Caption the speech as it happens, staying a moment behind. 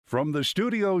From the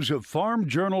studios of Farm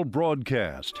Journal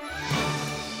Broadcast,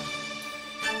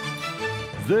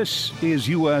 this is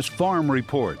U.S. Farm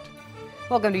Report.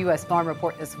 Welcome to U.S. Farm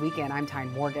Report this weekend. I'm Tyne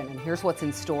Morgan, and here's what's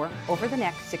in store over the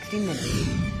next 60 minutes.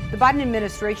 The Biden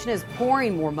administration is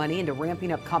pouring more money into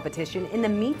ramping up competition in the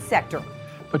meat sector.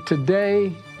 But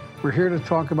today, we're here to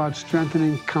talk about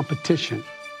strengthening competition,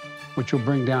 which will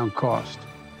bring down cost.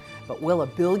 But will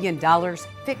 $1 billion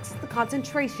fix the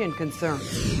concentration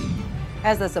concerns?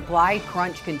 As the supply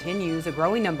crunch continues, a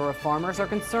growing number of farmers are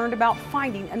concerned about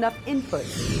finding enough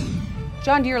inputs.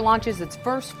 John Deere launches its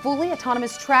first fully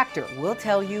autonomous tractor. We'll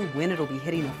tell you when it'll be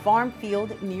hitting a farm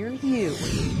field near you.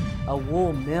 A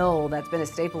wool mill that's been a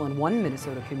staple in one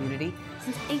Minnesota community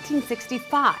since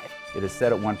 1865. It is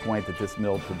said at one point that this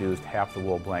mill produced half the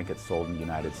wool blankets sold in the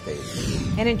United States.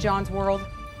 And in John's world,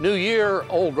 New Year,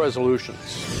 old resolutions.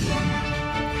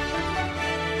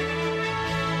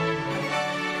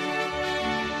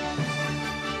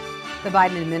 the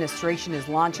Biden administration is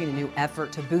launching a new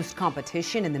effort to boost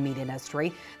competition in the meat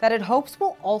industry that it hopes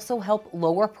will also help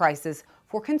lower prices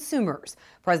for consumers.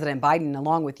 President Biden,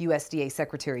 along with USDA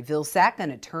Secretary Vilsack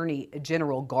and Attorney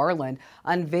General Garland,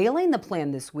 unveiling the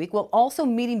plan this week while also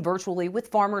meeting virtually with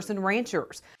farmers and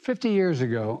ranchers. 50 years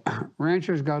ago,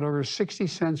 ranchers got over 60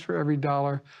 cents for every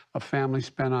dollar a family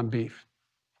spent on beef.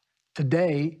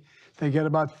 Today, they get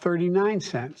about 39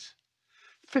 cents.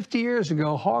 50 years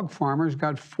ago, hog farmers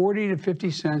got 40 to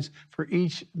 50 cents for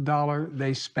each dollar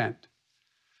they spent.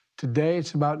 Today,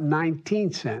 it's about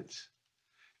 19 cents.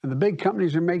 And the big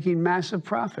companies are making massive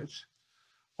profits.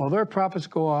 While their profits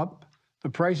go up, the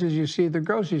prices you see at the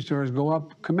grocery stores go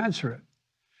up commensurate.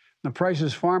 The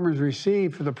prices farmers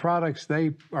receive for the products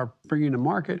they are bringing to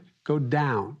market go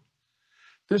down.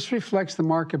 This reflects the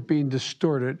market being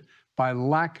distorted by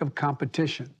lack of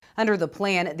competition. Under the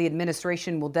plan, the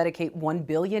administration will dedicate $1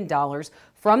 billion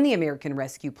from the American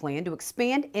Rescue Plan to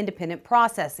expand independent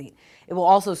processing. It will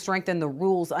also strengthen the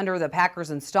rules under the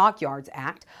Packers and Stockyards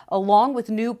Act, along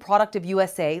with new Product of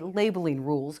USA labeling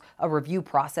rules, a review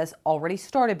process already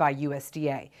started by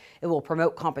USDA. It will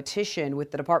promote competition with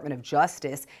the Department of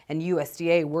Justice and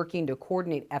USDA working to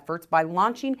coordinate efforts by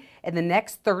launching in the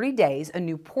next 30 days a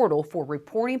new portal for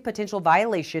reporting potential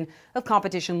violation of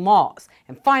competition laws.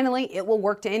 And finally, it will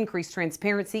work to increase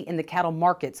transparency in the cattle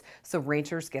markets so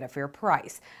ranchers get a fair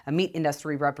price. A meat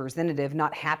industry representative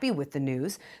not happy with the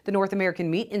news. The North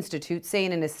American Meat Institute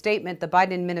saying in a statement the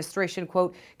Biden administration,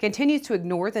 quote, continues to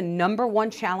ignore the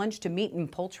 #1 challenge to meat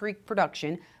and poultry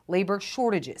production, labor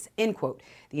shortages, end quote.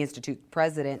 The Institute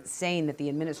president saying that the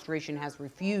administration has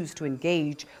refused to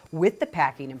engage with the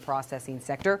packing and processing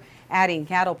sector, adding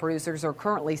cattle producers are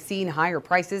currently seeing higher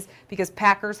prices because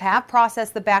packers have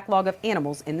processed the backlog of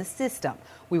animals in the system.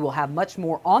 We will have much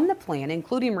more on the plan,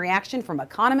 including reaction from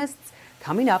economists,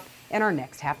 coming up in our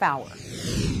next half hour.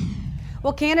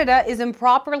 Well, Canada is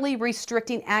improperly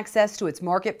restricting access to its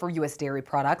market for U.S. dairy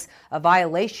products, a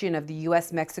violation of the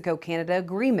U.S.-Mexico-Canada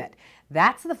agreement.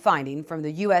 That's the finding from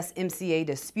the USMCA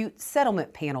Dispute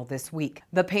Settlement Panel this week.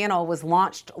 The panel was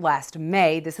launched last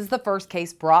May. This is the first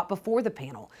case brought before the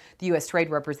panel. The U.S. Trade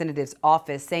Representative's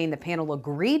office saying the panel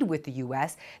agreed with the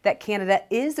U.S. that Canada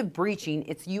is breaching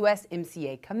its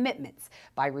USMCA commitments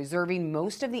by reserving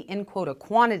most of the in-quota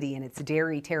quantity in its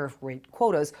dairy tariff rate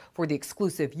quotas for the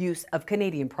exclusive use of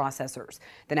Canadian processors.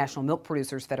 The National Milk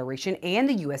Producers Federation and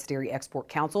the U.S. Dairy Export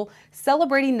Council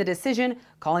celebrating the decision,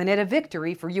 calling it a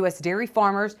victory for U.S. dairy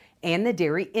farmers and the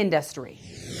dairy industry.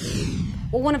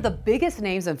 Well, one of the biggest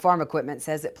names in farm equipment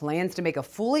says it plans to make a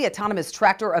fully autonomous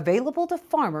tractor available to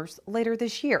farmers later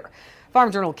this year.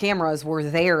 Farm Journal cameras were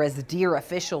there as Deere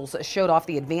officials showed off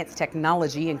the advanced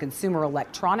technology and consumer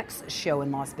electronics show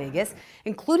in Las Vegas,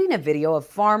 including a video of a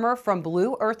farmer from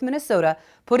Blue Earth, Minnesota,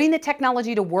 putting the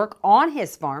technology to work on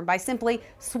his farm by simply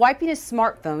swiping his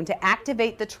smartphone to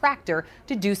activate the tractor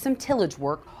to do some tillage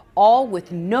work, all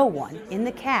with no one in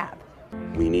the cab.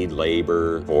 We need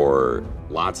labor for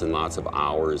lots and lots of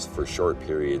hours for short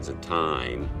periods of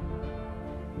time.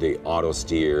 The auto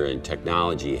steer and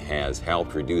technology has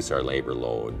helped reduce our labor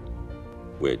load,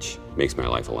 which makes my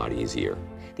life a lot easier.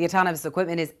 The autonomous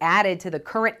equipment is added to the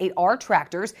current 8R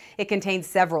tractors. It contains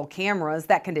several cameras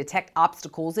that can detect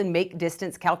obstacles and make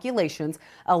distance calculations,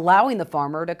 allowing the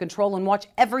farmer to control and watch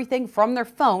everything from their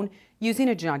phone using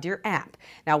a John Deere app.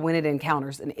 Now, when it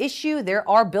encounters an issue, there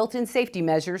are built-in safety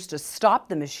measures to stop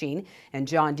the machine, and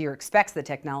John Deere expects the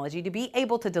technology to be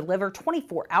able to deliver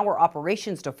 24-hour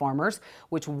operations to farmers,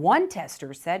 which one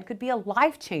tester said could be a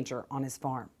life changer on his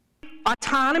farm.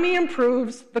 Autonomy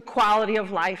improves the quality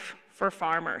of life for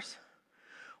farmers.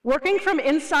 Working from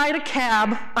inside a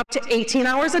cab up to 18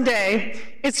 hours a day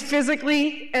is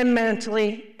physically and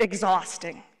mentally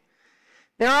exhausting.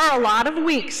 There are a lot of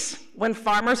weeks when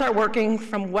farmers are working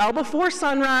from well before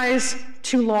sunrise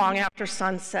to long after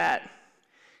sunset.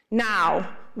 Now,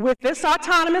 with this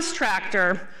autonomous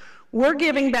tractor, we're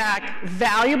giving back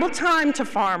valuable time to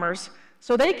farmers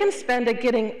so they can spend it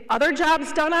getting other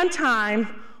jobs done on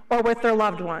time or with their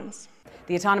loved ones.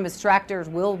 The autonomous tractors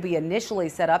will be initially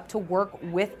set up to work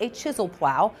with a chisel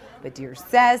plow, but Deere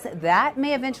says that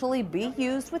may eventually be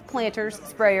used with planters,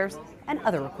 sprayers, and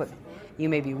other equipment. You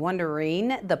may be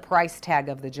wondering the price tag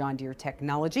of the John Deere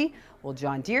technology. Well,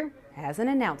 John Deere hasn't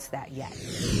announced that yet.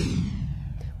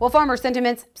 Well, farmer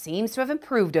sentiment seems to have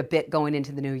improved a bit going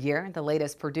into the new year. The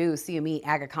latest Purdue CME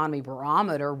Ag Economy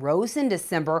Barometer rose in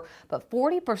December, but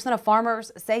 40% of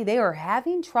farmers say they are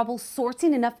having trouble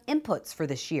sourcing enough inputs for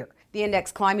this year. The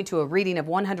index climbing to a reading of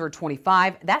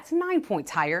 125, that's 9 points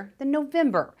higher than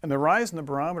November. And the rise in the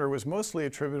barometer was mostly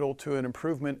attributable to an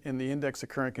improvement in the index of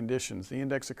current conditions. The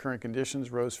index of current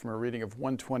conditions rose from a reading of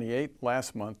 128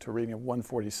 last month to a reading of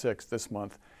 146 this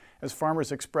month, as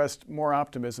farmers expressed more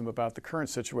optimism about the current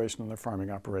situation in their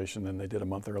farming operation than they did a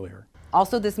month earlier.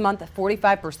 Also this month,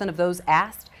 45% of those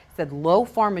asked said low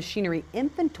farm machinery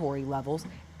inventory levels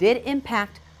did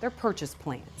impact their purchase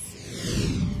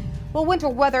plans. Well, winter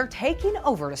weather taking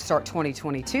over to start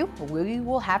 2022. We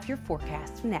will have your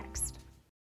forecast next.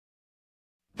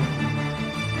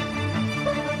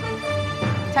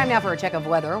 Time now for a check of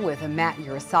weather with Matt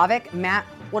Yurisovic. Matt,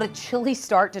 what a chilly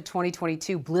start to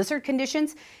 2022. Blizzard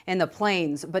conditions in the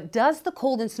plains, but does the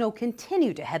cold and snow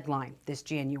continue to headline this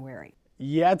January?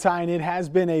 Yeah, Tyne, it has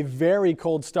been a very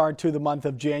cold start to the month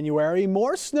of January.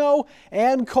 More snow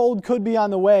and cold could be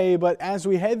on the way, but as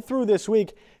we head through this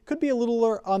week, could be a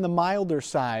little on the milder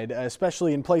side,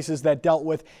 especially in places that dealt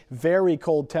with very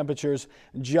cold temperatures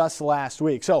just last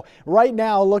week. So right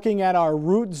now, looking at our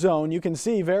root zone, you can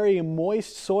see very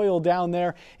moist soil down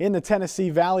there in the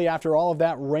Tennessee Valley after all of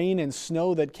that rain and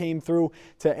snow that came through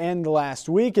to end last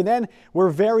week. And then we're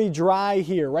very dry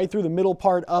here, right through the middle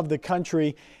part of the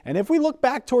country. And if we look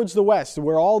back towards the west,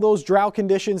 where all those drought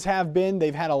conditions have been,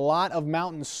 they've had a lot of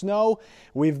mountain snow.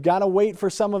 We've got to wait for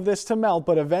some of this to melt,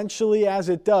 but eventually, as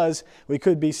it does, we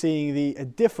could be seeing the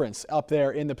difference up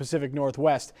there in the Pacific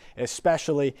Northwest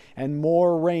especially, and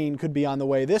more rain could be on the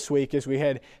way this week as we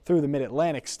head through the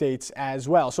mid-Atlantic states as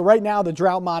well. So right now the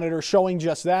drought monitor showing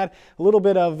just that, a little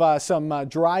bit of some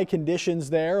dry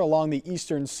conditions there along the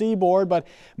eastern seaboard, but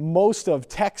most of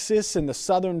Texas and the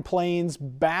southern plains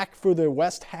back for the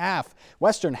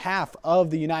western half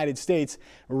of the United States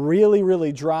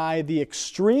really dry. The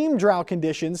extreme drought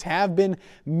conditions have been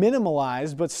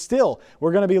minimalized, but still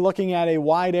we're going to be looking at a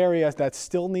wide area that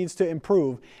still needs to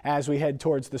improve as we head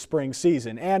towards the spring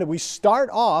season. And we start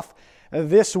off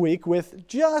this week with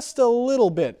just a little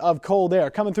bit of cold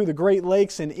air coming through the Great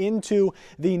Lakes and into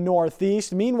the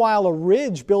Northeast. Meanwhile, a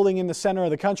ridge building in the center of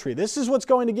the country. This is what's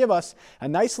going to give us a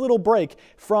nice little break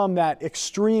from that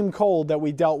extreme cold that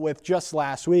we dealt with just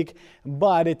last week.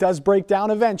 But it does break down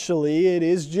eventually. It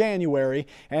is January,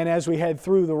 and as we head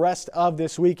through the rest of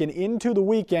this week and into the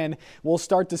weekend, we'll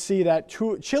start to see that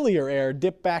chillier air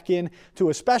dip back in to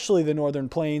especially the northern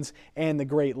plains and the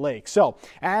Great Lakes. So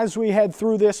as we head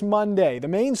through this Monday, the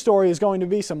main story is going to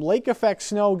be some lake effect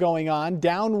snow going on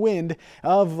downwind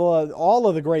of all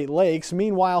of the Great Lakes.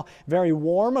 Meanwhile, very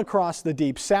warm across the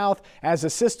deep south as the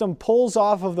system pulls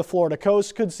off of the Florida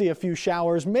coast. Could see a few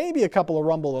showers, maybe a couple of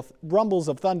rumbles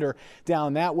of thunder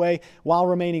down that way, while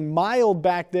remaining mild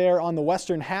back there on the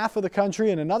western half of the country,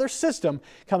 and another system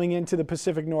coming into the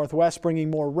Pacific Northwest bringing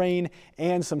more rain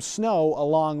and some snow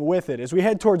along with it. As we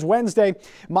head towards Wednesday,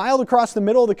 mild across the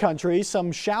middle of the country,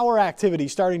 some shower activity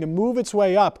starting to move its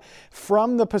way up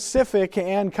from the Pacific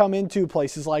and come into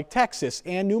places like Texas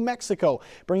and New Mexico,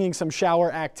 bringing some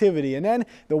shower activity. And then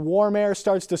the warm air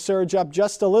starts to surge up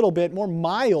just a little bit, more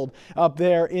mild up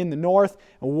there in the north,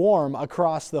 warm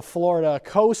across the Florida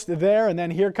coast there. And then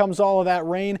here comes all of that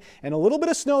rain and a little bit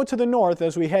of snow to the north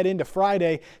as we head into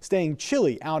Friday, staying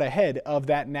chilly out ahead of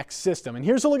that next system. And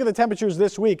here's a look at the temperatures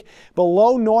this week.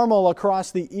 Below normal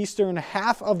across the eastern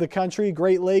half of the country,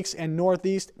 Great Lakes and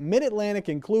Northeast, Mid-Atlantic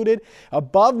included. market,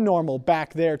 above normal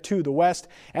back there to the west.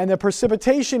 And the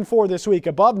precipitation for this week,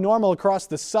 above normal across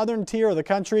the southern tier of the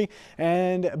country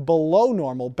and below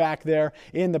normal back there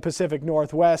in the Pacific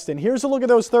Northwest. And here's a look at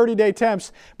those 30-day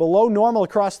temps. Below normal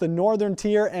across the northern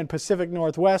tier and Pacific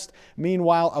Northwest.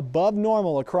 Meanwhile, above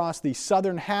normal across the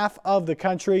southern half of the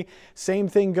country. Same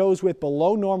thing goes with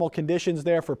below normal conditions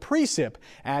there for precip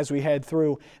as we head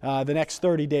through the next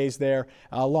 30 days there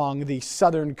along the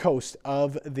southern coast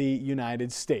of the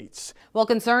United States. Well,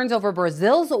 concerns over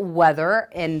Brazil's weather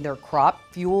and their crop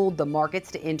fueled the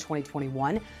markets to end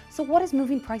 2021. So what is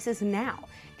moving prices now?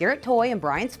 Garrett Toy and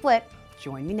Brian Splitt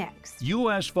join me next.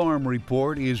 U.S. Farm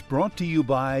Report is brought to you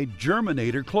by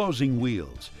Germinator Closing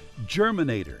Wheels.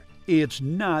 Germinator, it's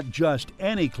not just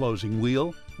any closing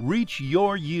wheel. Reach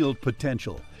your yield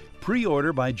potential.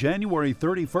 Pre-order by January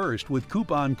 31st with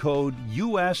coupon code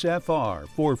USFR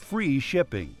for free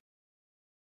shipping.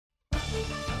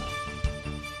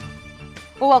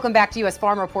 Well, welcome back to U.S.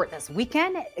 Farm Report this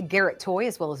weekend. Garrett Toy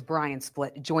as well as Brian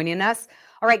Splitt joining us.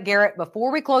 All right, Garrett,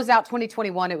 before we close out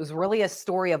 2021, it was really a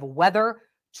story of weather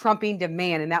trumping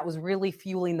demand, and that was really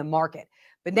fueling the market.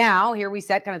 But now here we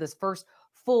set kind of this first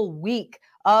full week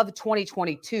of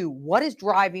 2022. What is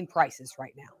driving prices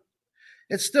right now?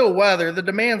 It's still weather. The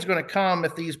demand's going to come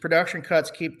if these production cuts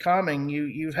keep coming.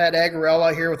 You've had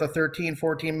Agrella here with a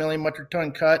 14 million metric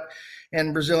ton cut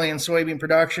and Brazilian soybean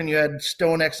production. You had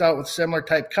StoneX out with similar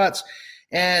type cuts.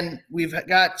 And we've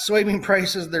got soybean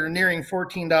prices that are nearing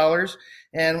 $14.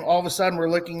 And all of a sudden we're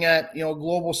looking at,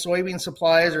 global soybean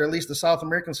supplies, or at least the South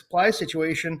American supply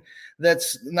situation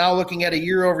that's now looking at a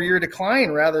year-over-year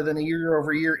decline rather than a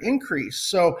year-over-year increase.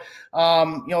 So,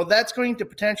 that's going to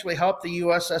potentially help the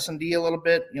U.S. S&D a little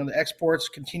bit. The exports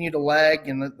continue to lag,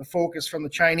 and the focus from the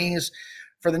Chinese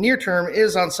for the near term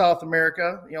is on South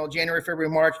America, January, February,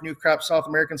 March, new crop South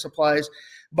American supplies.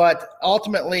 But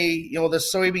ultimately, the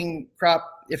soybean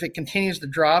crop, if it continues to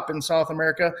drop in South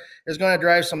America, is going to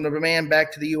drive some of the demand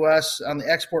back to the U.S. on the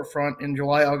export front in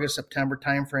July, August, September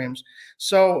timeframes.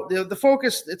 So the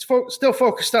focus, still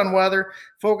focused on weather,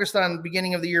 focused on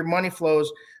beginning of the year money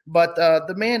flows, but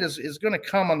demand is going to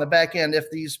come on the back end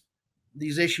if these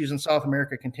issues in South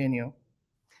America continue.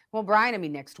 Well, Brian,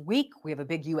 next week we have a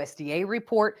big USDA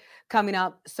report coming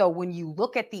up. So when you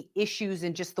look at the issues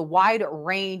and just the wide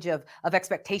range of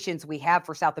expectations we have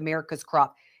for South America's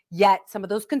crop, yet some of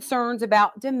those concerns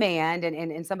about demand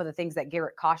and some of the things that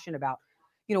Garrett cautioned about,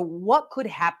 what could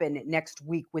happen next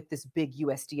week with this big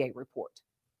USDA report?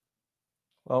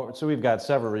 Well, so we've got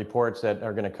several reports that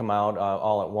are going to come out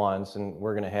all at once, and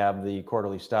we're going to have the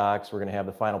quarterly stocks. We're going to have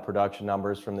the final production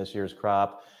numbers from this year's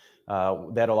crop.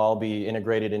 That'll all be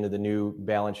integrated into the new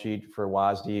balance sheet for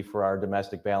WASDE for our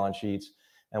domestic balance sheets.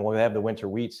 And we'll have the winter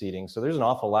wheat seeding. So there's an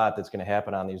awful lot that's going to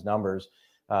happen on these numbers.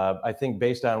 I think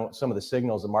based on some of the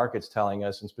signals the market's telling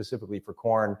us, and specifically for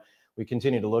corn, we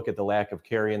continue to look at the lack of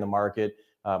carry in the market.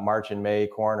 March and May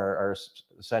corn are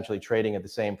essentially trading at the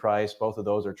same price. Both of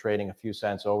those are trading a few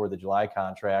cents over the July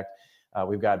contract.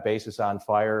 We've got basis on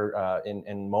fire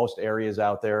in most areas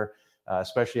out there.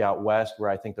 Especially out west, where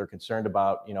I think they're concerned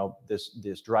about,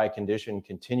 this dry condition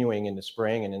continuing into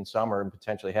spring and in summer and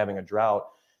potentially having a drought.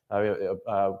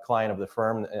 A client of the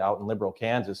firm out in Liberal,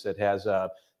 Kansas, that has a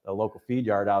local feed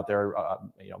yard out there,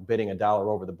 bidding $1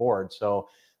 over the board. So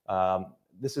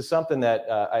this is something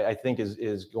that I think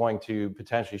is going to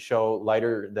potentially show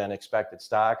lighter than expected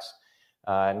stocks.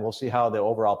 And we'll see how the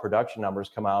overall production numbers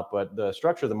come out. But the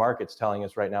structure of the market's telling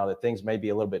us right now that things may be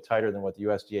a little bit tighter than what the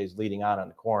USDA is leading on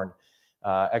the corn.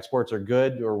 Exports are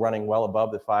good. We're running well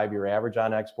above the 5-year average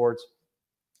on exports.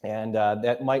 And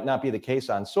that might not be the case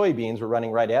on soybeans. We're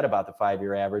running right at about the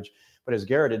 5-year average. But as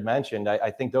Garrett had mentioned, I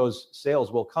think those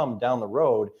sales will come down the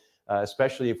road,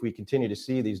 especially if we continue to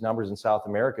see these numbers in South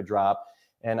America drop.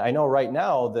 And I know right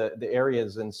now the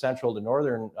areas in central to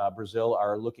northern Brazil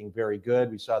are looking very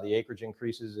good. We saw the acreage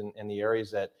increases in the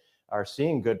areas that are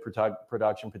seeing good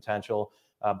production potential.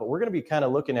 But we're going to be kind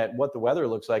of looking at what the weather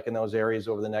looks like in those areas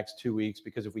over the next 2 weeks,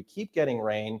 because if we keep getting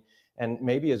rain and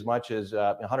maybe as much as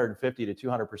 150 to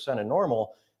 200% of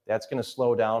normal, that's going to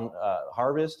slow down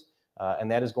harvest.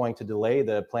 And that is going to delay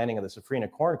the planting of the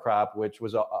safrinha corn crop, which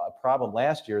was a problem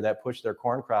last year that pushed their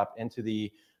corn crop into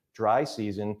the dry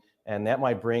season. And that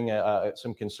might bring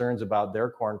some concerns about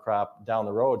their corn crop down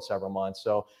the road several months.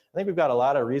 So I think we've got a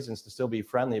lot of reasons to still be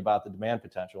friendly about the demand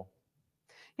potential.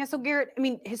 Yeah, so Garrett,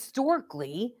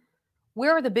 historically,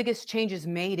 where are the biggest changes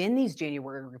made in these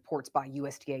January reports by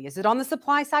USDA? Is it on the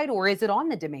supply side or is it on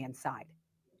the demand side?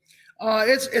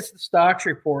 It's the stocks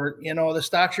report. You know, the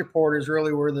stocks report is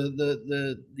really where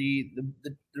the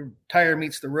tire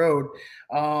meets the road.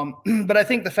 But I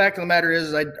think the fact of the matter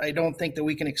is, I don't think that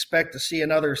we can expect to see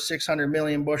another 600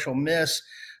 million bushel miss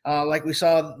like we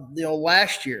saw,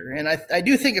 last year. And I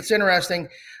do think it's interesting.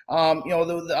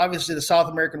 Obviously the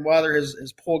South American weather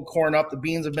has pulled corn up. The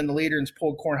beans have been the leader and it's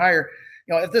pulled corn higher.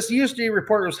 If this USDA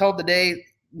report was held today,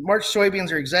 March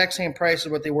soybeans are exact same price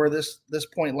as what they were this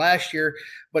point last year,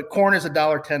 but corn is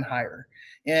 $1.10 higher.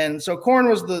 And so corn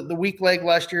was the weak leg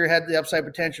last year, had the upside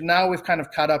potential. Now we've kind of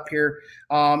caught up here.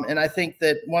 And I think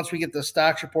that once we get the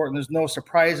stocks report and there's no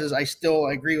surprises, I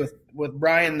agree with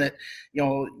Brian that,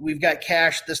 we've got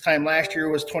cash this time last year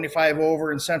was 25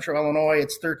 over in central Illinois.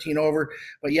 It's 13 over,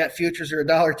 but yet futures are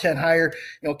 $1.10 higher.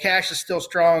 Cash is still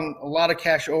strong, a lot of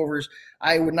cash overs.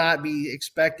 I would not be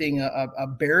expecting a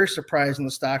bearish surprise in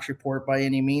the stocks report by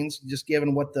any means, just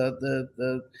given what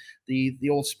the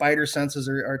old spider senses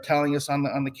are telling us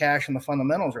on the cash and the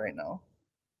fundamentals right now.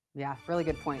 Yeah, really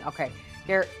good point. Okay,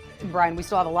 Garrett and Brian, we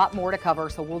still have a lot more to cover,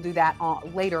 so we'll do that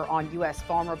later on U.S.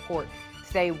 Farm Report.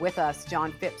 Stay with us.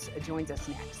 John Phipps joins us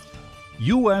next.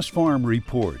 U.S. Farm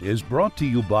Report is brought to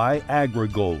you by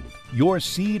AgriGold, your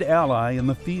seed ally in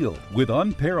the field, with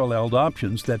unparalleled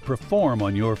options that perform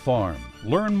on your farm.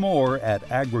 Learn more at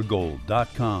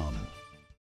agrigold.com.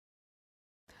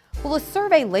 Well, a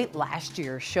survey late last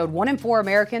year showed 1 in 4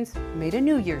 Americans made a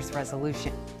New Year's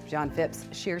resolution. John Phipps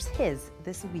shares his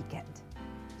this weekend.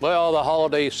 Well, the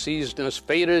holiday season has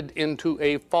faded into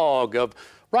a fog of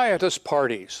riotous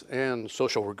parties and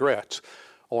social regrets,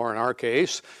 or in our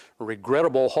case,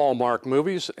 regrettable Hallmark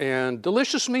movies and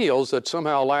delicious meals that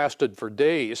somehow lasted for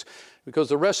days because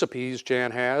the recipes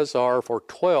Jan has are for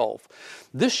 12.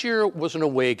 This year was an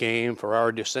away game for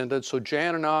our descendants, so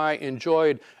Jan and I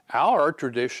enjoyed our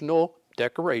traditional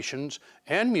decorations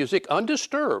and music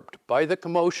undisturbed by the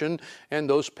commotion and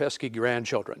those pesky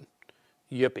grandchildren.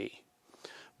 Yippee.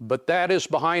 But that is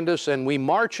behind us, and we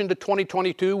march into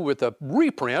 2022 with a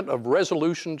reprint of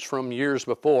resolutions from years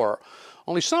before.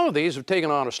 Only some of these have taken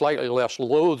on a slightly less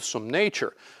loathsome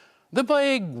nature. The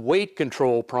vague weight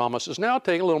control promise is now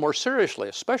taken a little more seriously,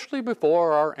 especially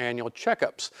before our annual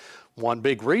checkups. One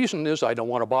big reason is I don't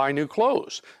want to buy new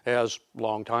clothes, as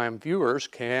longtime viewers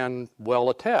can well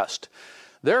attest.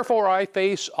 Therefore, I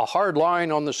face a hard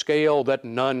line on the scale that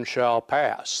none shall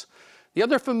pass. The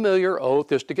other familiar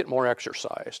oath is to get more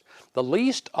exercise. The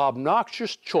least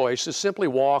obnoxious choice is simply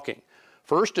walking.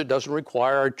 First, it doesn't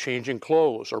require changing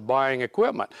clothes or buying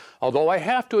equipment, although I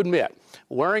have to admit,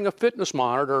 wearing a fitness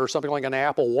monitor or something like an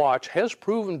Apple Watch has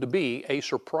proven to be a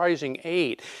surprising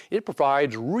aid. It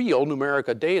provides real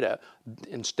numeric data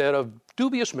instead of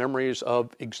dubious memories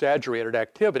of exaggerated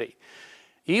activity.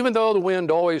 Even though the wind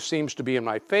always seems to be in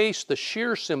my face, the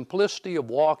sheer simplicity of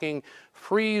walking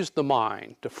frees the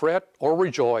mind to fret or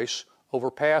rejoice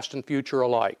over past and future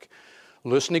alike.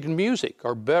 Listening to music,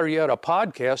 or better yet, a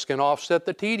podcast, can offset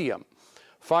the tedium.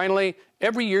 Finally,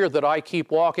 every year that I keep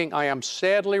walking, I am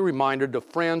sadly reminded of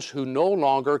friends who no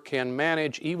longer can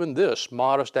manage even this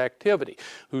modest activity,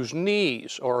 whose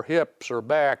knees or hips or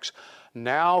backs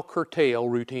now curtail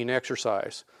routine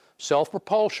exercise.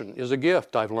 Self-propulsion is a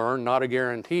gift, I've learned, not a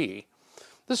guarantee.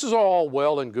 This is all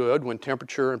well and good when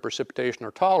temperature and precipitation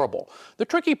are tolerable. The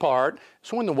tricky part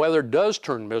is when the weather does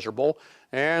turn miserable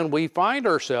and we find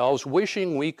ourselves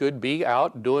wishing we could be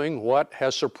out doing what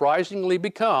has surprisingly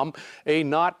become a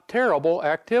not terrible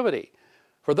activity.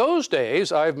 For those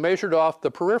days, I've measured off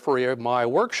the periphery of my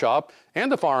workshop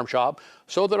and the farm shop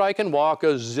so that I can walk a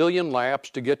zillion laps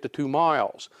to get to 2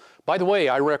 miles. By the way,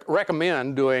 I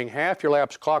recommend doing half your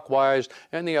laps clockwise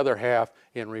and the other half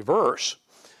in reverse.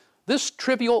 This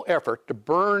trivial effort to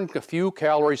burn a few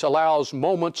calories allows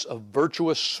moments of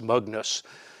virtuous smugness.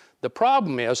 The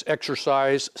problem is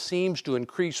exercise seems to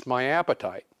increase my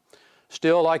appetite.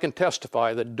 Still, I can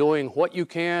testify that doing what you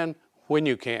can when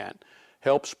you can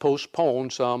helps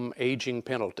postpone some aging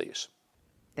penalties.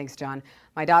 Thanks, John.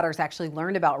 My daughters actually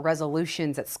learned about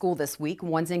resolutions at school this week.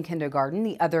 One's in kindergarten,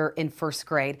 the other in first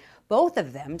grade. Both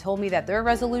of them told me that their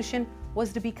resolution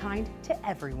was to be kind to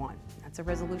everyone. That's a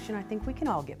resolution I think we can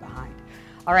all get behind.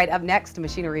 All right, up next,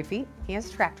 Machinery Feet. Here's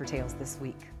Tractor Tales this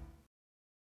week.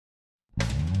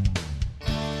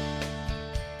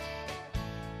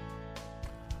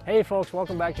 Hey folks,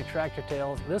 welcome back to Tractor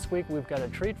Tales. This week we've got a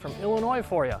treat from Illinois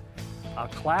for you. A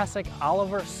classic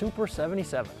Oliver Super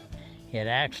 77. It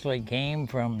actually came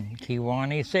from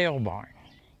Kewanee Sale Barn.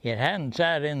 It hadn't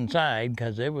sat inside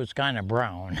because it was kind of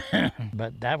brown,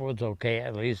 but that was okay.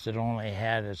 At least it only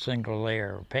had a single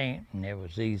layer of paint and it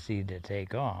was easy to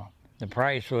take off. The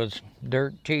price was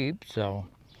dirt cheap, so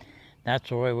That's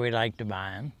the way we like to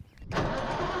buy them.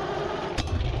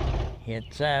 It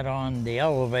sat on the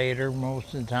elevator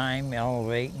most of the time,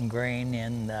 elevating grain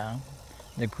in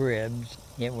the cribs.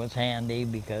 It was handy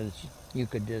because you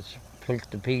could just flick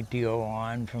the PTO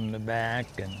on from the back,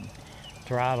 and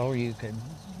throttle, you could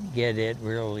get it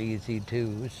real easy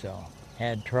too. So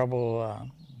had trouble,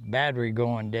 battery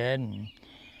going dead,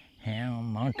 and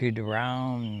monkeyed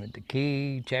around with the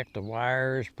key, checked the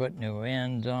wires, put new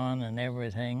ends on and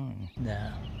everything.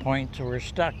 The points were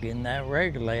stuck in that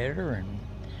regulator, and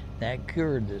that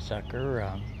cured the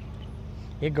sucker.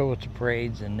 It goes to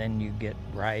parades, and then you get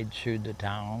rides through the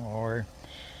town, or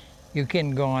you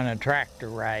can go on a tractor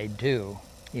ride too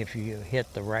if you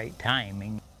hit the right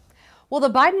timing. Well, the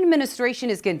Biden administration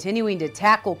is continuing to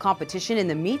tackle competition in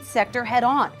the meat sector head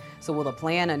on. So will the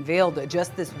plan unveiled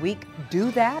just this week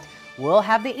do that? We'll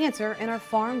have the answer in our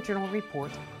Farm Journal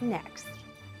report next.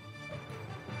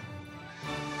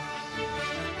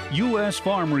 U.S.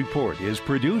 Farm Report is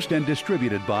produced and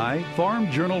distributed by Farm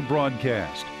Journal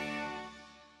Broadcast.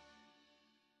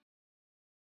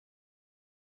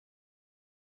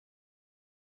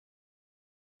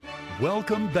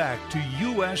 Welcome back to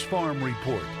U.S. Farm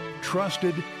Report.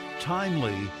 Trusted,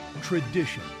 timely,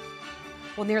 tradition.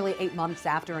 Well, nearly 8 months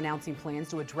after announcing plans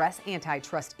to address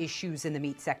antitrust issues in the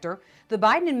meat sector, the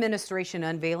Biden administration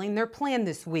unveiling their plan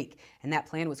this week. And that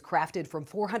plan was crafted from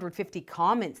 450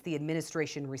 comments the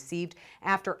administration received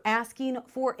after asking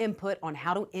for input on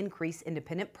how to increase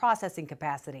independent processing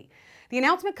capacity. The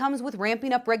announcement comes with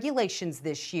ramping up regulations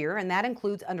this year, and that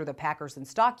includes under the Packers and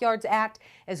Stockyards Act,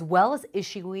 as well as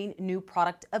issuing new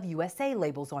Product of USA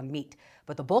labels on meat.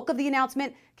 But the bulk of the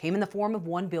announcement came in the form of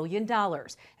 $1 billion.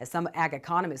 As some ag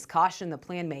economists caution, the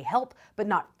plan may help but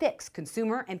not fix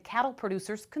consumer and cattle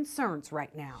producers' concerns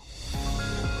right now.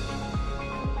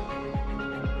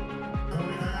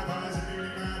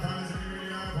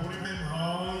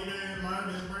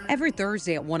 Every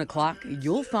Thursday at 1 o'clock,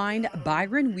 you'll find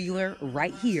Byron Wheeler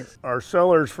right here. Our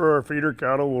sellers for our feeder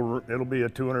cattle, it'll be a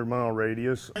 200-mile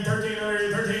radius.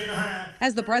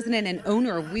 As the president and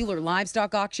owner of Wheeler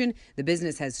Livestock Auction, the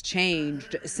business has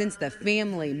changed since the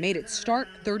family made its start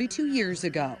 32 years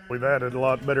ago. We've added a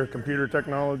lot better computer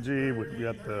technology. We've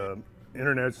got the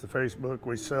internet's the Facebook.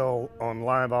 We sell on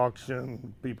live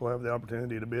auction. People have the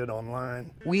opportunity to bid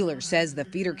online. Wheeler says the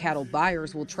feeder cattle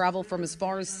buyers will travel from as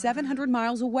far as 700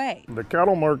 miles away. The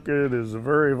cattle market is a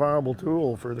very viable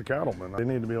tool for the cattlemen. They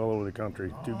need to be all over the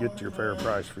country to get your fair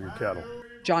price for your cattle.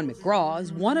 John McGraw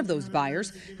is one of those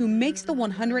buyers who makes the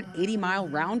 180-mile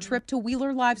round trip to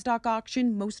Wheeler Livestock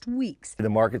Auction most weeks. The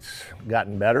market's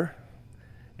gotten better,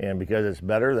 and because it's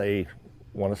better, they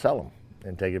want to sell them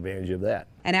and take advantage of that.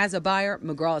 And as a buyer,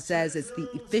 McGraw says it's the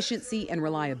efficiency and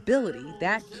reliability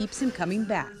that keeps him coming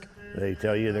back. They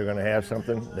tell you they're going to have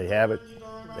something, they have it,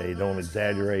 they don't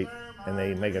exaggerate, and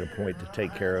they make it a point to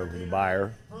take care of the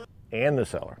buyer and the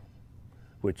seller,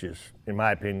 which is, in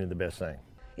my opinion, the best thing.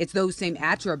 It's those same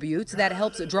attributes that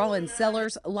helps draw in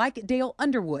sellers like Dale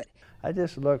Underwood. I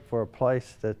just look for a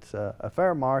place that's a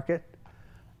fair market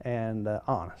and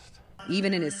honest.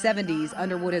 Even in his 70s,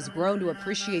 Underwood has grown to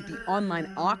appreciate the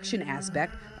online auction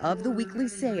aspect of the weekly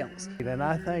sales. And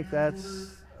I think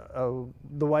that's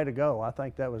the way to go. I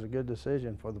think that was a good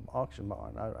decision for the auction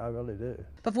barn. I really do.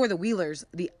 But for the Wheelers,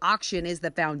 the auction is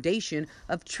the foundation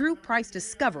of true price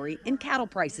discovery in cattle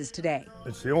prices today.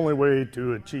 It's the only way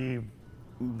to achieve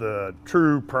the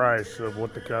true price of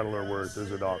what the cattle are worth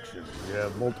is at auction. You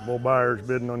have multiple buyers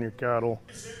bidding on your cattle.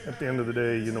 At the end of the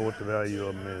day, you know what the value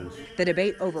of them is. The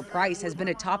debate over price has been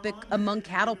a topic among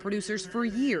cattle producers for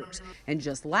years. And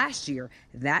just last year,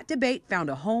 that debate found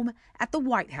a home at the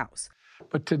White House.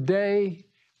 But today,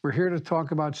 we're here to talk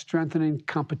about strengthening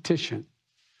competition,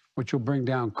 which will bring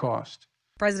down cost.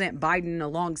 President Biden,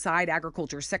 alongside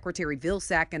Agriculture Secretary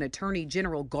Vilsack and Attorney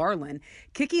General Garland,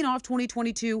 kicking off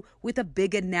 2022 with a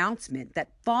big announcement that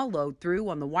followed through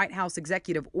on the White House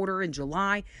executive order in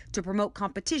July to promote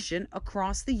competition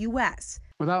across the U.S.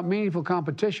 Without meaningful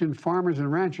competition, farmers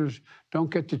and ranchers don't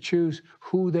get to choose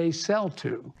who they sell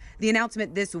to. The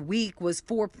announcement this week was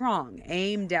four-pronged,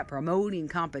 aimed at promoting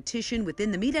competition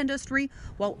within the meat industry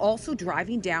while also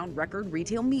driving down record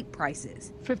retail meat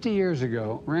prices. 50 years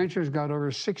ago, ranchers got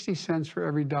over 60 cents for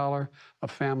every dollar a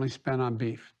family spent on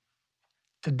beef.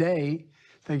 Today,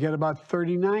 they get about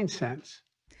 39 cents.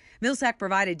 Vilsack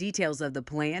provided details of the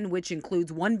plan, which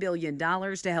includes $1 billion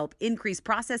to help increase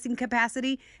processing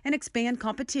capacity and expand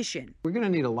competition. We're going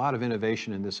to need a lot of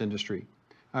innovation in this industry.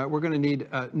 We're going to need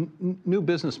new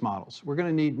business models. We're going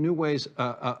to need new ways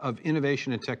of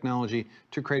innovation and technology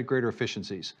to create greater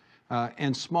efficiencies.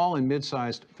 And small and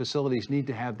mid-sized facilities need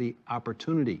to have the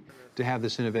opportunity to have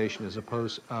this innovation as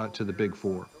opposed to the big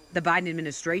four. The Biden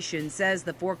administration says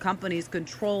the four companies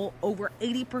control over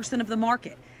 80% of the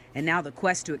market. And now the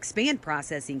quest to expand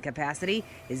processing capacity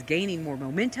is gaining more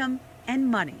momentum and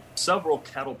money. Several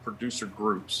cattle producer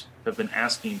groups have been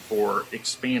asking for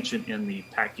expansion in the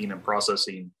packing and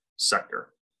processing sector,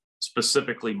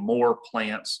 specifically more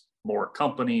plants, more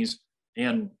companies,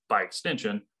 and by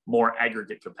extension, more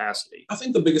aggregate capacity. I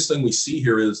think the biggest thing we see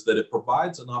here is that it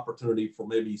provides an opportunity for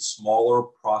maybe smaller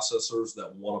processors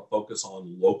that want to focus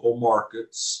on local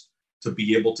markets to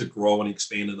be able to grow and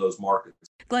expand in those markets.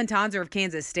 Glenn Tonzer of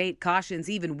Kansas State cautions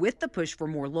even with the push for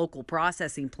more local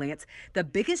processing plants, the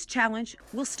biggest challenge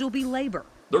will still be labor.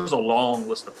 There's a long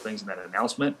list of things in that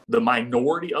announcement. The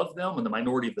minority of them and the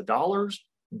minority of the dollars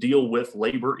deal with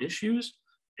labor issues.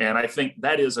 And I think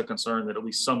that is a concern that at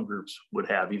least some groups would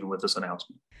have, even with this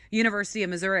announcement. University of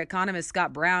Missouri economist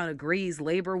Scott Brown agrees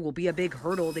labor will be a big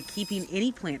hurdle to keeping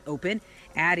any plant open,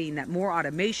 adding that more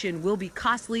automation will be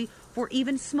costly for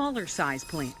even smaller size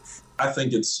plants. I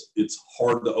think it's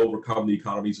hard to overcome the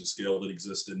economies of scale that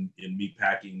exist in meat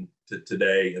packing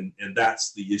today. And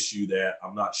that's the issue that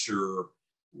I'm not sure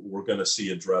we're going to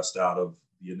see addressed out of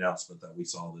the announcement that we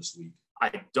saw this week.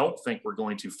 I don't think we're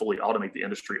going to fully automate the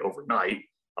industry overnight.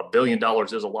 $1 billion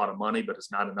is a lot of money, but it's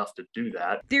not enough to do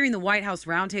that. During the White House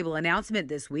roundtable announcement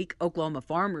this week, Oklahoma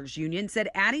Farmers Union said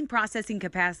adding processing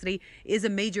capacity is a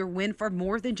major win for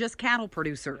more than just cattle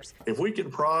producers. If we can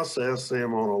process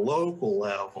them on a local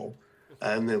level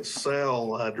and then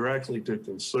sell directly to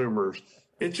consumers,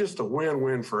 it's just a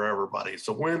win-win for everybody. It's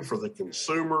a win for the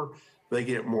consumer. They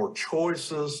get more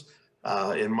choices.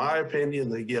 In my opinion,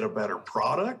 they get a better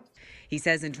product. He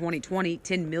says in 2020,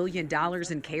 $10 million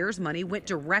in CARES money went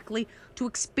directly to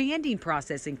expanding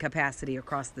processing capacity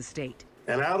across the state.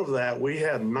 And out of that, we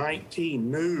had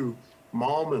 19 new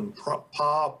mom and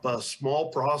pop small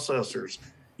processors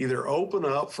either open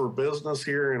up for business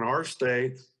here in our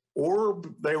state, or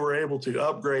they were able to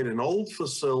upgrade an old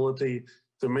facility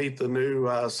to meet the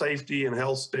new safety and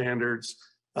health standards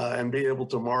and be able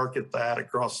to market that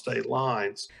across state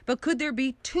lines. But could there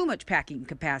be too much packing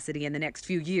capacity in the next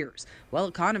few years? Well,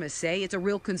 economists say it's a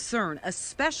real concern,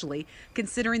 especially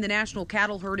considering the national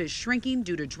cattle herd is shrinking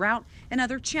due to drought and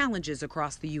other challenges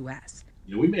across the U.S.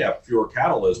 We may have fewer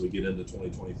cattle as we get into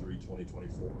 2023,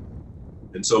 2024.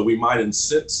 And so we might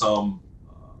incent some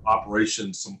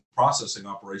operations, some processing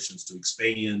operations to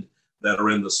expand that are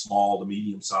in the small to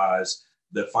medium size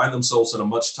that find themselves in a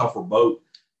much tougher boat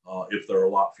if there are a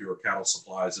lot fewer cattle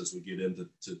supplies as we get into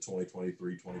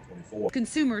 2023, 2024.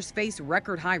 Consumers face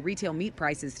record high retail meat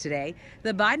prices today.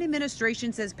 The Biden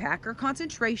administration says packer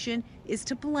concentration is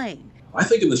to blame. I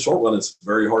think in the short run, it's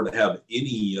very hard to have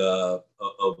any of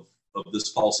this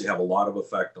policy have a lot of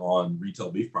effect on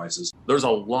retail beef prices. There's a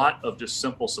lot of just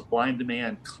simple supply and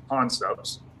demand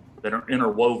concepts that are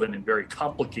interwoven in very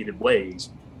complicated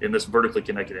ways in this vertically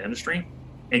connected industry.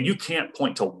 And you can't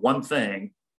point to one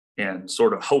thing and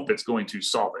sort of hope it's going to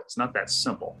solve it. It's not that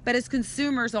simple. But as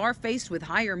consumers are faced with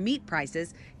higher meat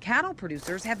prices, cattle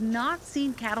producers have not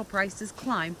seen cattle prices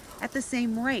climb at the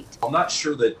same rate. I'm not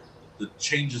sure that the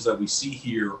changes that we see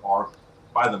here are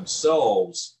by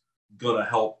themselves going to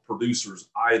help producers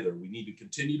either. We need to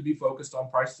continue to be focused on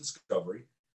price discovery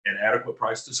and adequate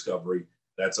price discovery.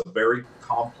 That's a very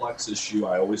complex issue.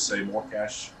 I always say more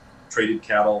cash traded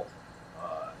cattle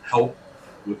help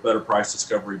with better price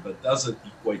discovery, but doesn't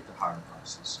equate to higher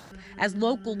prices. As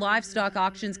local livestock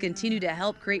auctions continue to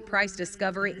help create price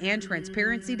discovery and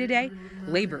transparency today,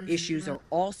 labor issues are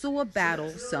also a battle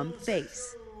some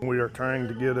face. We are trying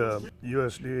to get a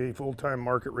USDA full-time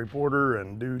market reporter,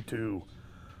 and due to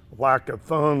lack of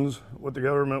funds with the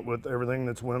government, with everything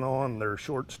that's went on, they're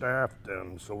short-staffed,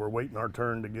 and so we're waiting our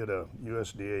turn to get a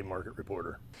USDA market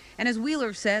reporter. And as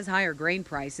Wheeler says, higher grain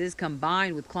prices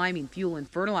combined with climbing fuel and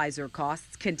fertilizer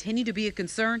costs continue to be a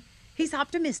concern. He's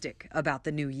optimistic about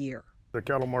the new year. The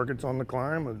cattle market's on the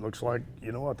climb. It looks like,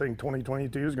 I think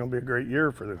 2022 is going to be a great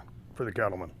year for the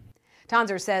cattlemen.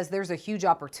 Tonzer says there's a huge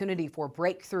opportunity for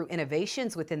breakthrough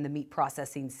innovations within the meat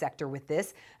processing sector with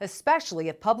this, especially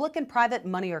if public and private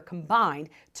money are combined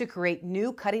to create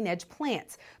new cutting-edge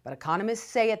plants. But economists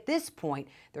say at this point,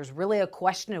 there's really a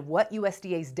question of what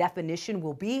USDA's definition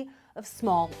will be of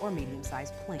small or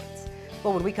medium-sized plants.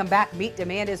 But when we come back, meat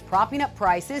demand is propping up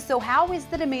prices. So how is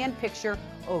the demand picture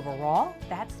overall?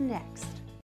 That's next.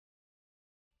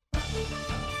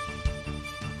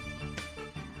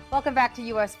 Welcome back to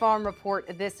U.S. Farm Report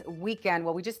this weekend.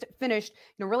 Well, we just finished,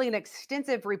 really an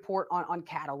extensive report on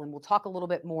cattle, and we'll talk a little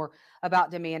bit more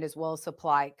about demand as well as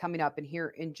supply coming up in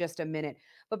here in just a minute.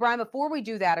 But Brian, before we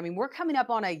do that, we're coming up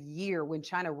on a year when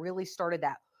China really started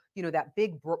that, that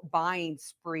big buying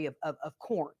spree of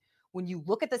corn. When you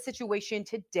look at the situation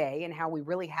today and how we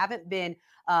really haven't been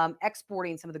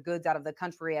exporting some of the goods out of the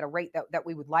country at a rate that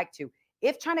we would like to,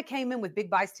 if China came in with big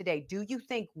buys today, do you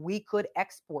think we could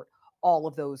export all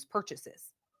of those purchases?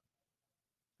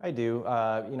 I do.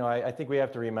 I think we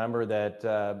have to remember that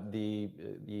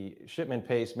the shipment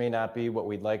pace may not be what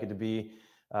we'd like it to be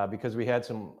because we had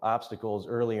some obstacles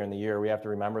earlier in the year. We have to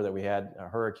remember that we had a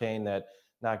hurricane that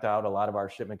knocked out a lot of our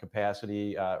shipment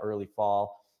capacity early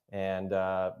fall, and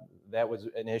that was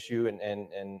an issue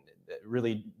and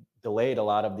really delayed a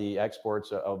lot of the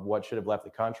exports of what should have left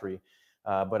the country.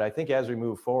 But I think as we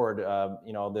move forward,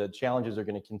 the challenges are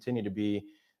going to continue to be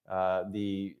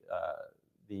the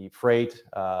freight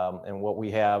and what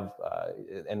we have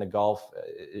in the Gulf.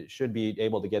 It should be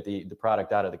able to get the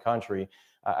product out of the country.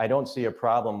 I don't see a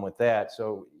problem with that.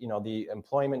 So, the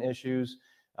employment issues,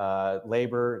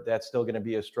 labor, that's still going to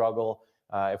be a struggle.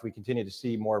 If we continue to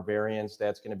see more variance,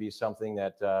 that's going to be something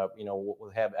that,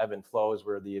 we'll have ebb and flows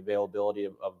where the availability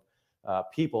of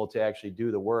people to actually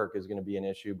do the work is going to be an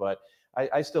issue. But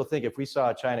I still think if we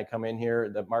saw China come in here,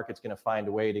 the market's going to find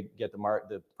a way to get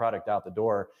the product out the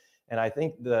door. And I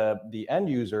think the end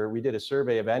user, we did a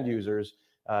survey of end users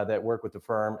that work with the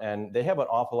firm, and they have an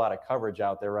awful lot of coverage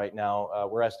out there right now.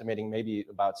 We're estimating maybe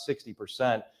about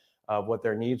 60% of what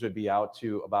their needs would be out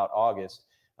to about August.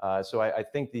 So I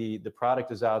think the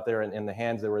product is out there in the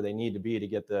hands where they need to be to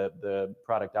get the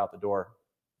product out the door.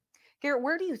 Garrett,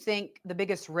 where do you think the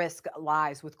biggest risk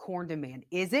lies with corn demand?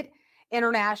 Is it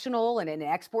international and in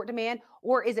export demand,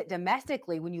 or is it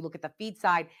domestically when you look at the feed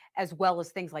side as well as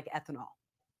things like ethanol?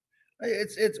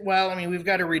 We've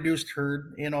got a reduced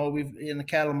herd, we've in the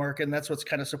cattle market, and that's what's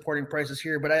kind of supporting prices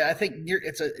here. But I think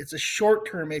it's a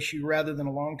short-term issue rather than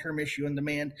a long-term issue in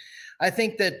demand. I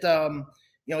think that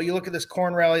you look at this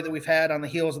corn rally that we've had on the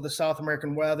heels of the South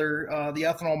American weather. The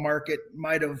ethanol market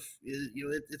might have,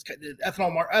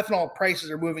 ethanol prices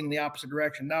are moving in the opposite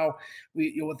direction. Now,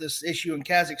 with this issue in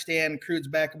Kazakhstan, crude's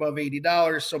back above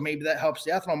 $80, so maybe that helps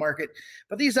the ethanol market.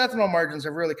 But these ethanol margins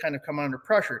have really kind of come under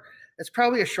pressure. It's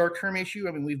probably a short-term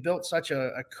issue. We've built such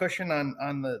a cushion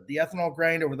on the ethanol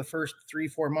grind over the first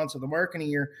 3-4 months of the marketing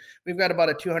year. We've got about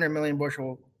a 200 million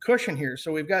bushel cushion here,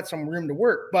 so we've got some room to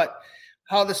work. But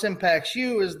how this impacts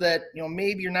you is that,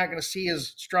 maybe you're not going to see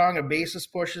as strong a basis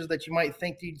pushes that you might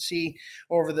think you'd see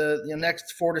over the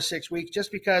next 4 to 6 weeks,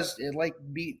 just because, like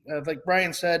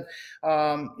Brian said,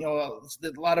 a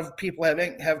lot of people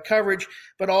have coverage,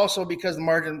 but also because the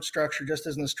margin structure just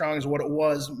isn't as strong as what it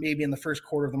was maybe in the first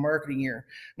quarter of the marketing year.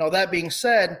 Now, that being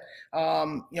said,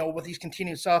 with these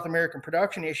continued South American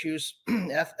production issues,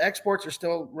 exports are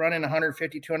still running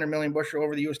 150, 200 million bushel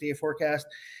over the USDA forecast.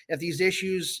 If these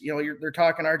issues, they're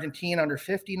talking Argentina under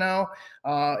 50 now,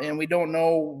 and we don't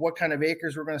know what kind of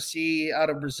acres we're going to see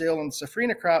out of Brazil and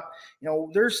Safrinha crop.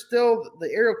 There's still,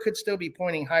 the arrow could still be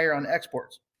pointing higher on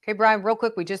exports. Okay, Brian, real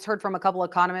quick, we just heard from a couple of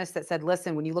economists that said,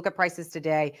 listen, when you look at prices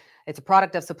today, it's a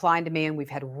product of supply and demand. We've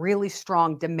had really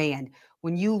strong demand.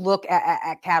 When you look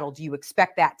at cattle, do you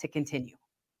expect that to continue?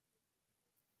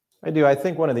 I do. I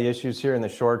think one of the issues here in the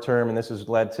short term, and this has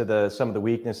led to some of the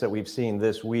weakness that we've seen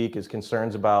this week, is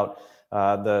concerns about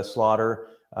the slaughter.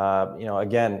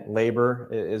 Again, labor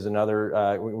is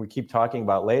another, we keep talking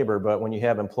about labor, but when you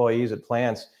have employees at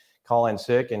plants call in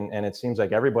sick, and it seems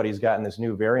like everybody's gotten this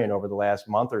new variant over the last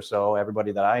month or so,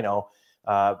 everybody that I know,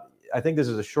 I think this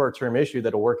is a short-term issue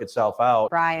that'll work itself out.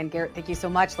 Brian, Garrett, thank you so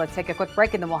much. Let's take a quick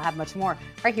break, and then we'll have much more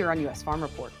right here on U.S. Farm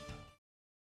Report.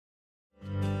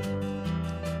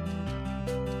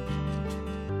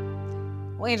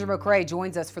 Well, Andrew McRae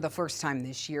joins us for the first time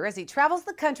this year as he travels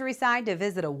the countryside to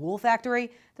visit a wool factory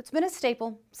that's been a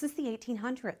staple since the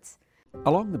 1800s.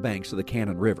 Along the banks of the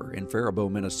Cannon River in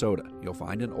Faribault, Minnesota, you'll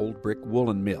find an old brick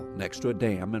woolen mill next to a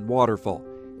dam and waterfall.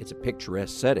 It's a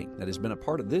picturesque setting that has been a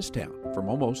part of this town from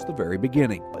almost the very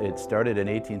beginning. It started in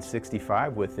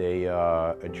 1865 with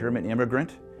a German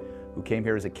immigrant who came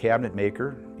here as a cabinet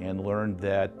maker and learned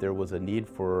that there was a need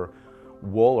for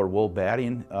wool or wool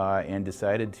batting and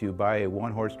decided to buy a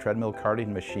one-horse treadmill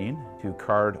carding machine to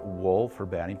card wool for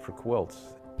batting for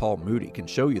quilts. Paul Moody can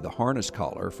show you the harness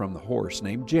collar from the horse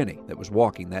named Jenny that was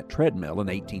walking that treadmill in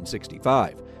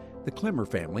 1865. The Clemmer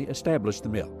family established the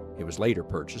mill. It was later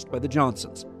purchased by the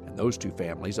Johnsons, and those two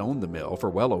families owned the mill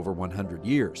for well over 100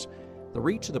 years. The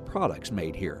reach of the products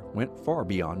made here went far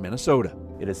beyond Minnesota.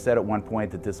 It is said at one point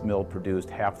that this mill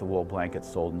produced half the wool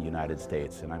blankets sold in the United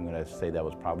States, and I'm going to say that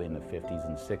was probably in the 50s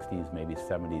and 60s, maybe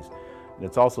 70s. And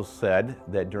it's also said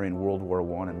that during World War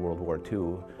I and World War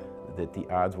II, that the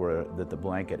odds were that the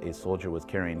blanket a soldier was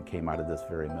carrying came out of this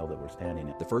very mill that we're standing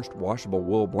in. The first washable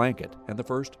wool blanket and the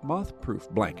first moth-proof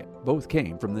blanket both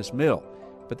came from this mill.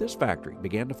 But this factory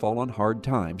began to fall on hard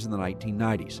times in the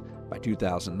 1990s. By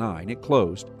 2009, it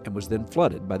closed and was then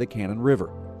flooded by the Cannon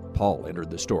River. Paul entered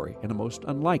the story in a most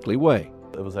unlikely way.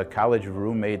 It was a college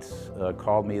roommates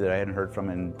called me that I hadn't heard from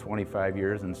in 25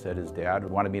 years and said his dad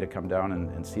wanted me to come down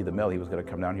and see the mill. He was going to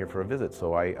come down here for a visit,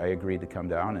 so I agreed to come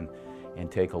down and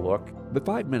take a look. But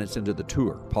 5 minutes into the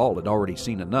tour, Paul had already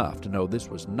seen enough to know this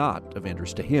was not of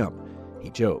interest to him. He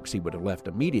jokes he would have left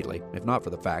immediately if not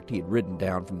for the fact he had ridden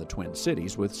down from the Twin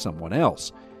Cities with someone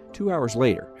else. 2 hours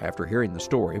later, after hearing the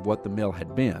story of what the mill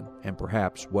had been and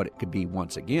perhaps what it could be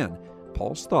once again,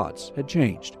 Paul's thoughts had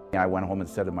changed. I went home and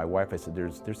said to my wife, I said,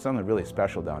 there's something really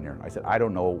special down here. I said, I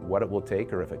don't know what it will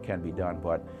take or if it can be done,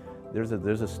 but there's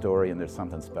a story and there's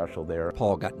something special there.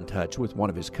 Paul got in touch with one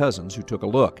of his cousins who took a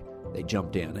look. They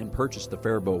jumped in and purchased the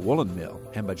Faribault Woolen Mill,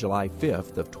 and by July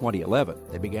 5th of 2011,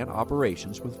 they began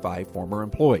operations with 5 former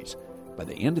employees. By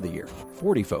the end of the year,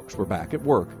 40 folks were back at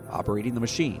work, operating the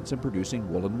machines and producing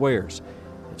woolen wares.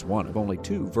 It's one of only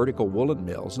 2 vertical woolen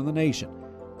mills in the nation.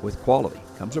 With quality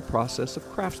comes a process of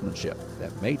craftsmanship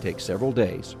that may take several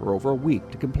days or over a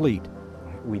week to complete.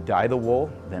 We dye the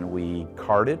wool, then we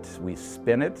card it, we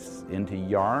spin it into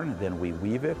yarn, then we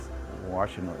weave it,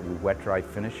 wash and we wet dry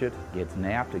finish it, gets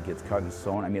napped, it gets cut and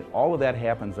sewn. I mean, all of that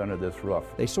happens under this roof.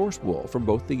 They source wool from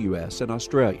both the U.S. and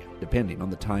Australia, depending on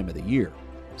the time of the year.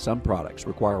 Some products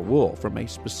require wool from a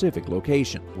specific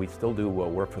location. We still do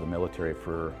work for the military,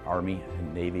 for Army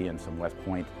and Navy and some West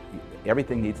Point.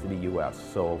 Everything needs to be U.S.,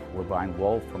 so we're buying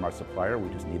wool from our supplier.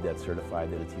 We just need that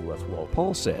certified that it's U.S. wool.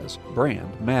 Paul says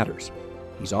brand matters.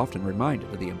 He's often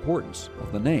reminded of the importance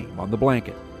of the name on the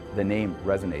blanket. The name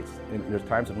resonates. And there's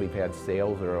times when we've had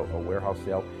sales or a warehouse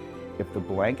sale. If the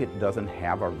blanket doesn't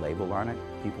have our label on it,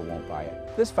 people won't buy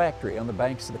it. This factory on the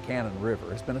banks of the Cannon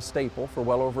River has been a staple for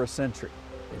well over a century.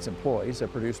 Its employees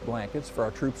have produced blankets for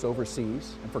our troops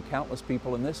overseas and for countless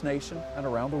people in this nation and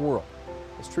around the world.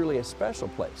 It's truly a special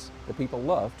place that people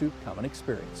love to come and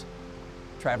experience.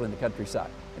 Traveling the countryside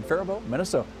in Faribault,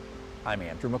 Minnesota, I'm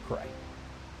Andrew McCrae.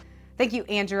 Thank you,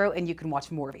 Andrew, and you can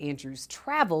watch more of Andrew's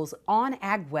travels on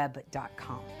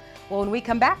agweb.com. Well, when we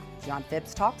come back, John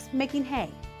Phipps talks making hay.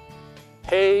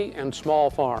 Hay and small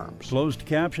farms. Closed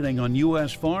captioning on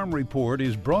U.S. Farm Report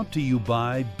is brought to you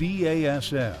by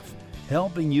BASF,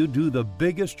 helping you do the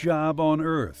biggest job on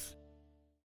earth.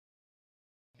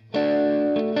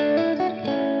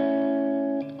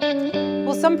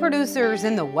 Well, some producers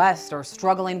in the West are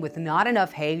struggling with not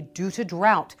enough hay due to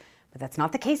drought, but that's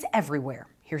not the case everywhere.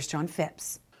 Here's John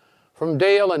Phipps. From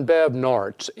Dale and Bev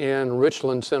Nortz in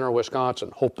Richland Center,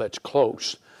 Wisconsin. Hope that's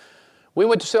close. We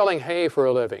went to selling hay for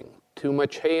a living. Too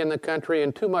much hay in the country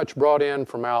and too much brought in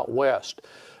from out west.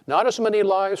 Not as many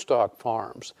livestock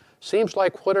farms. Seems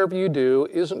like whatever you do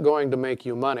isn't going to make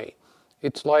you money.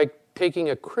 It's like taking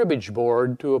a cribbage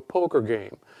board to a poker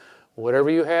game. Whatever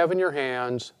you have in your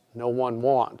hands, no one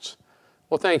wants.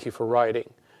 Well, thank you for writing.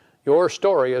 Your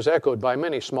story is echoed by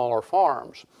many smaller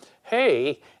farms.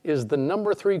 Hay is the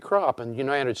 #3 crop in the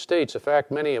United States, a fact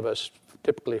many of us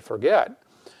typically forget.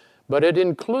 But it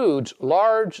includes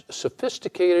large,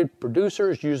 sophisticated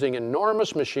producers using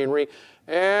enormous machinery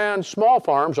and small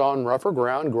farms on rougher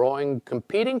ground growing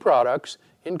competing products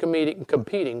in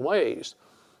competing ways.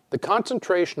 The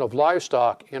concentration of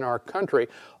livestock in our country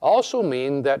also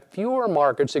means that fewer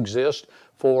markets exist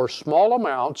for small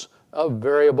amounts of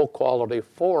variable quality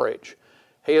forage.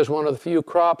 Hay is one of the few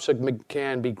crops that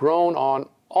can be grown on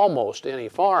almost any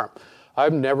farm.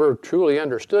 I've never truly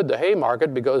understood the hay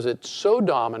market because it's so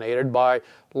dominated by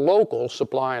local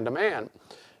supply and demand.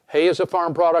 Hay is a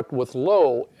farm product with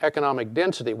low economic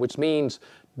density, which means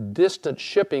distant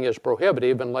shipping is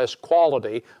prohibitive unless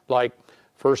quality, like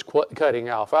first cutting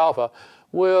alfalfa,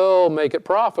 will make it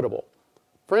profitable.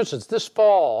 For instance, this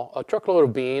fall, a truckload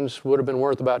of beans would have been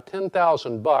worth about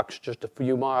 $10,000 just a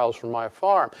few miles from my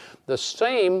farm. The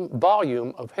same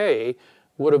volume of hay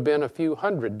would have been a few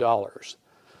 $100s.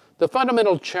 The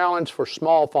fundamental challenge for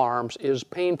small farms is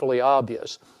painfully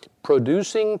obvious: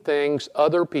 producing things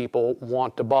other people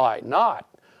want to buy, not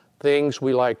things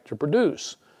we like to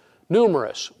produce.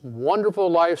 Numerous wonderful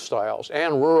lifestyles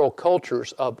and rural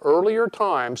cultures of earlier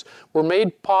times were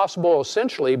made possible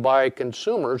essentially by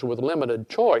consumers with limited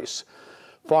choice.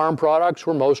 Farm products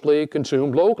were mostly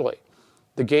consumed locally.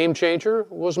 The game changer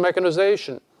was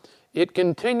mechanization. It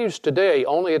continues today,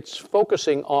 only it's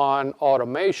focusing on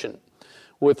automation.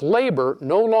 With labor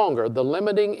no longer the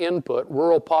limiting input,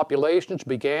 rural populations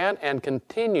began and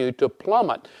continue to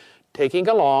plummet, taking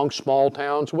along small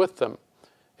towns with them.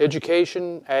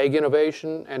 Education, ag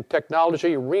innovation, and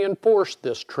technology reinforce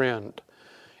this trend.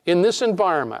 In this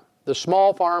environment, the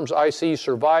small farms I see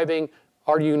surviving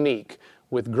are unique,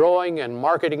 with growing and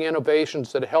marketing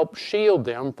innovations that help shield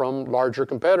them from larger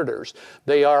competitors.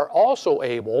 They are also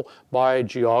able, by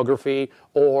geography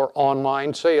or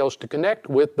online sales, to connect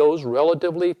with those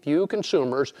relatively few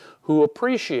consumers who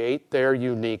appreciate their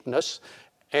uniqueness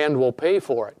and will pay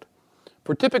for it.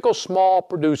 For typical small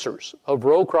producers of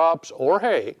row crops or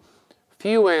hay,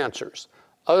 few answers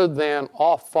other than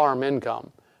off-farm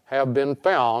income have been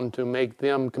found to make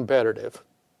them competitive.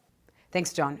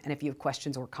 Thanks, John. And if you have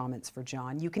questions or comments for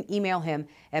John, you can email him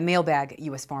at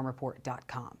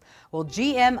mailbag@usfarmreport.com. Well,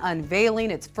 GM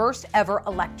unveiling its first ever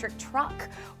electric truck.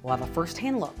 We'll have a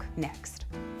first-hand look next.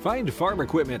 Find farm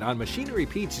equipment on Machinery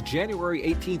Pete's January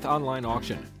 18th online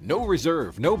auction. No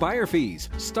reserve, no buyer fees.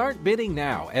 Start bidding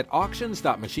now at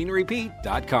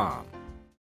auctions.machinerypete.com.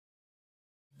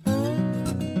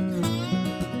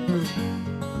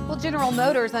 General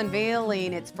Motors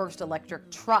unveiling its first electric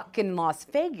truck in Las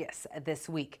Vegas this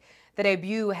week. The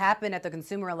debut happened at the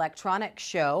Consumer Electronics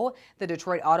Show. The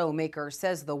Detroit automaker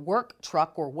says the work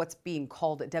truck, or what's being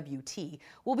called WT,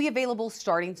 will be available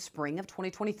starting spring of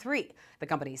 2023. The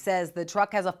company says the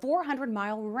truck has a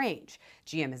 400-mile range.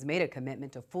 GM has made a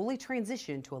commitment to fully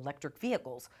transition to electric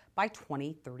vehicles by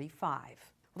 2035.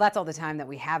 Well, that's all the time that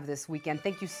we have this weekend.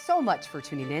 Thank you so much for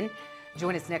tuning in.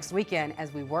 Join us next weekend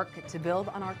as we work to build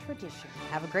on our tradition.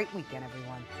 Have a great weekend,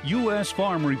 everyone. U.S.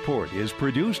 Farm Report is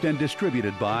produced and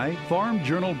distributed by Farm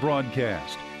Journal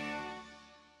Broadcast.